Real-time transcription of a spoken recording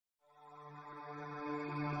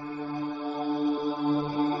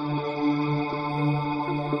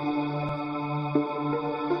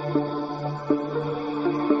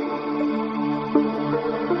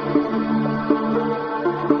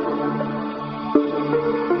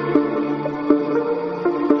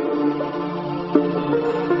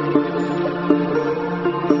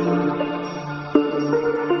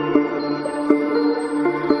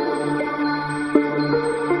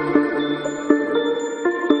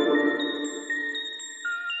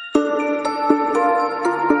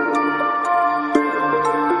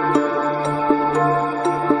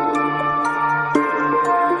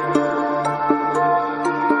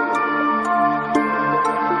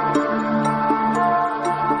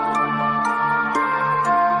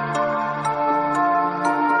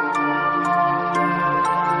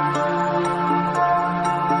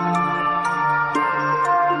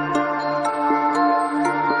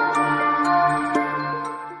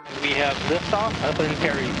have liftoff of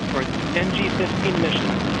Antares for its NG-15 mission,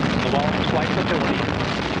 the Wallace Flight Facility.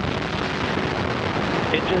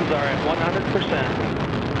 Engines are at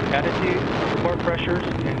 100%. Attitude, core pressures,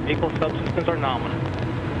 and vehicle subsystems are nominal.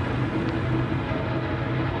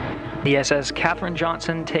 The SS Katherine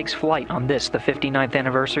Johnson takes flight on this, the 59th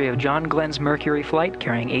anniversary of John Glenn's Mercury flight,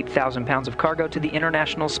 carrying 8,000 pounds of cargo to the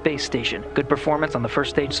International Space Station. Good performance on the first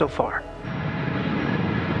stage so far.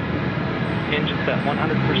 Engines at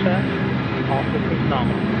 100%, all systems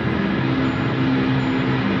nominal.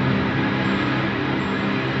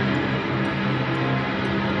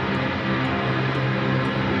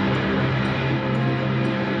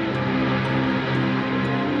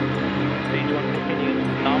 Stage 1 continues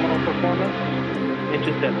nominal performance,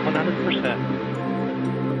 engines at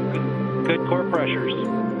 100%. Good core pressures,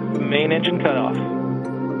 main engine cutoff.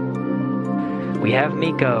 We have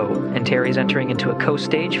MECO. Antares entering into a coast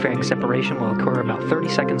stage. Fairing separation will occur about 30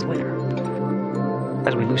 seconds later.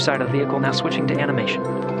 As we lose sight of the vehicle, now switching to animation.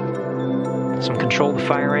 Some controlled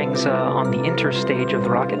firings on the interstage of the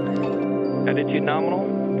rocket. Attitude nominal,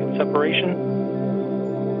 good separation.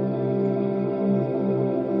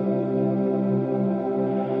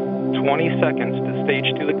 "20 seconds to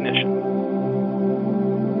stage 2 ignition.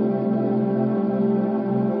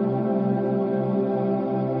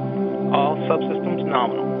 All subsystems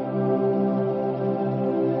nominal.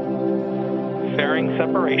 Fairing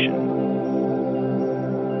separation.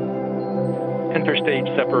 Interstage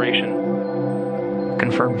separation.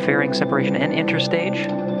 Confirm fairing separation and interstage.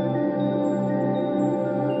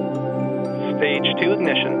 Stage 2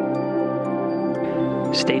 ignition.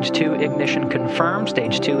 Stage 2 ignition confirmed.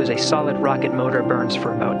 Stage 2 is a solid rocket motor, burns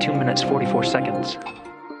for about 2 minutes 44 seconds.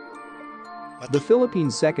 The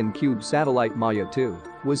Philippines' second cube satellite Maya 2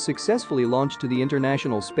 was successfully launched to the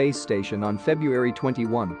International Space Station on February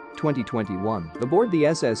 21, 2021, aboard the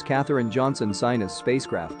SS Katherine Johnson Sinus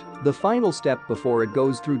spacecraft, the final step before it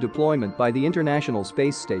goes through deployment by the International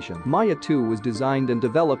Space Station. Maya 2 was designed and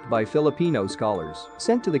developed by Filipino scholars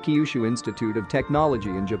sent to the Kyushu Institute of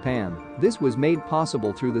Technology in Japan. This was made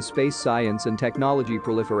possible through the Space Science and Technology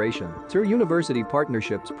Proliferation through University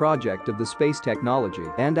Partnerships Project of the Space Technology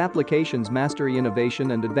and Applications Mastery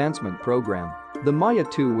Innovation and Advancement Program. The Maya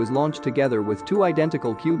 2 was launched together with two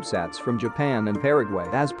identical cubesats from Japan and Paraguay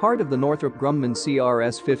as part of the Northrop Grumman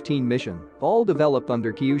CRS-15 mission, all developed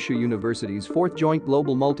under Kyushu University's 4th Joint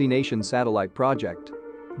Global Multi-Nation Satellite Project.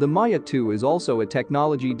 The Maya 2 is also a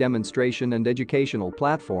technology demonstration and educational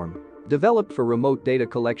platform developed for remote data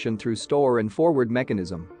collection through store and forward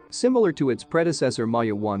mechanism, similar to its predecessor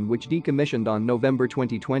Maya 1, which decommissioned on November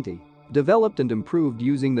 2020. Developed and improved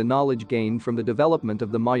using the knowledge gained from the development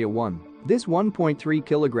of the Maya 1. This 1.3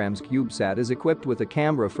 kilograms CubeSat is equipped with a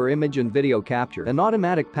camera for image and video capture, an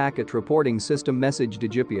automatic packet reporting system message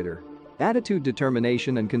digipeator, attitude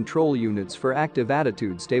determination and control units for active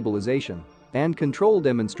attitude stabilization, and control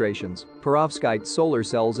demonstrations, perovskite solar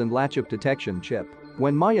cells and latch-up detection chip.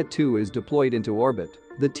 When Maya 2 is deployed into orbit,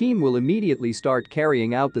 the team will immediately start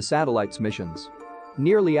carrying out the satellite's missions.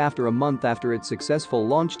 Nearly after a month after its successful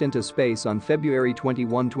launch into space on February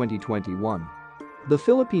 21, 2021. The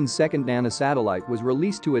Philippines' second nanosatellite was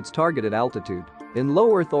released to its targeted altitude in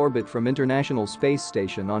low Earth orbit from International Space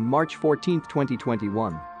Station on March 14,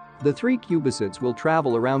 2021. The three cubesats will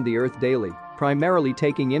travel around the Earth daily, primarily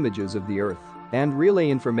taking images of the Earth and relay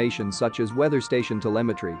information such as weather station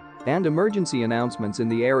telemetry and emergency announcements in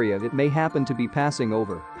the area it may happen to be passing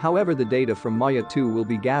over. However, the data from Maya 2 will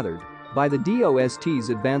be gathered by the DOST's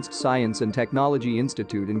Advanced Science and Technology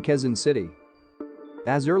Institute in Quezon City.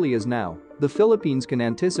 As early as now, the Philippines can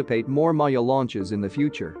anticipate more Maya launches in the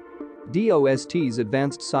future. DOST's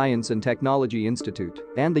Advanced Science and Technology Institute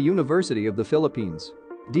and the University of the Philippines,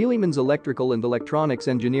 Diliman's Electrical and Electronics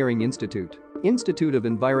Engineering Institute, Institute of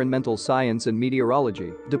Environmental Science and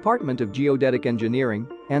Meteorology, Department of Geodetic Engineering,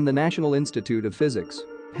 and the National Institute of Physics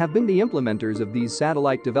have been the implementers of these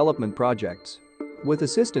satellite development projects, with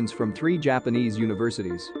assistance from three Japanese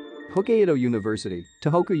universities: Hokkaido University,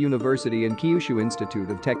 Tohoku University and Kyushu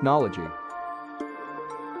Institute of Technology.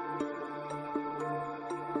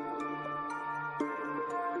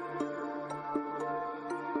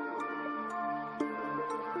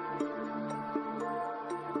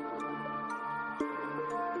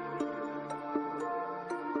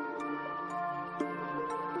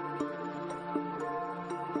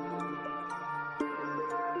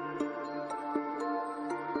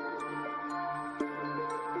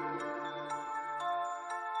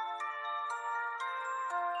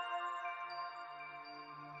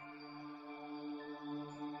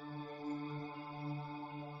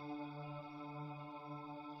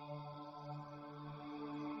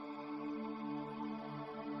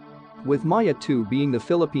 with Maya 2 being the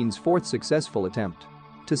Philippines' fourth successful attempt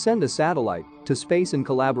to send a satellite to space in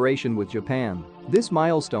collaboration with Japan. This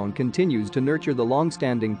milestone continues to nurture the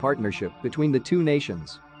long-standing partnership between the two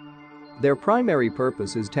nations. Their primary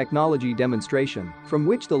purpose is technology demonstration, from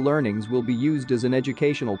which the learnings will be used as an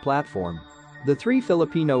educational platform. The three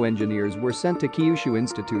Filipino engineers were sent to Kyushu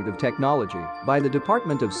Institute of Technology by the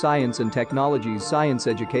Department of Science and Technology's Science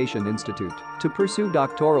Education Institute to pursue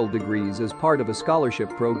doctoral degrees as part of a scholarship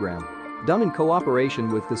program done in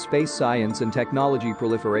cooperation with the Space Science and Technology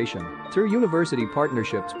Proliferation through University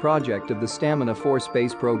Partnerships project of the Stamina 4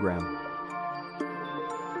 Space Program.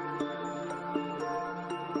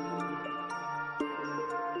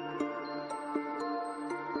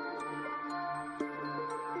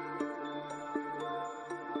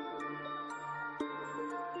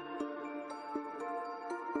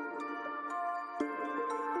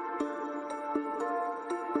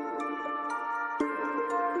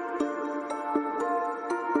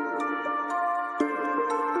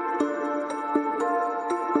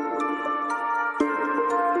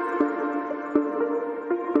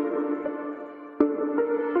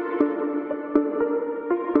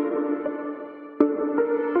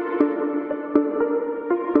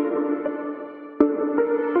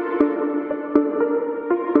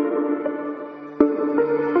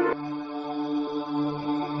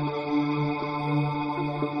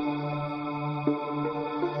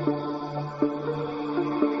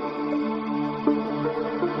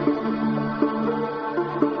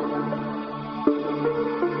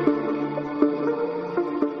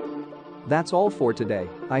 That's all for today.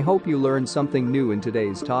 I hope you learned something new in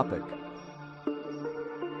today's topic.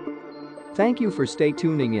 Thank you for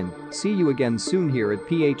tuning in. See you again soon here at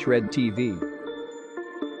PH Red TV.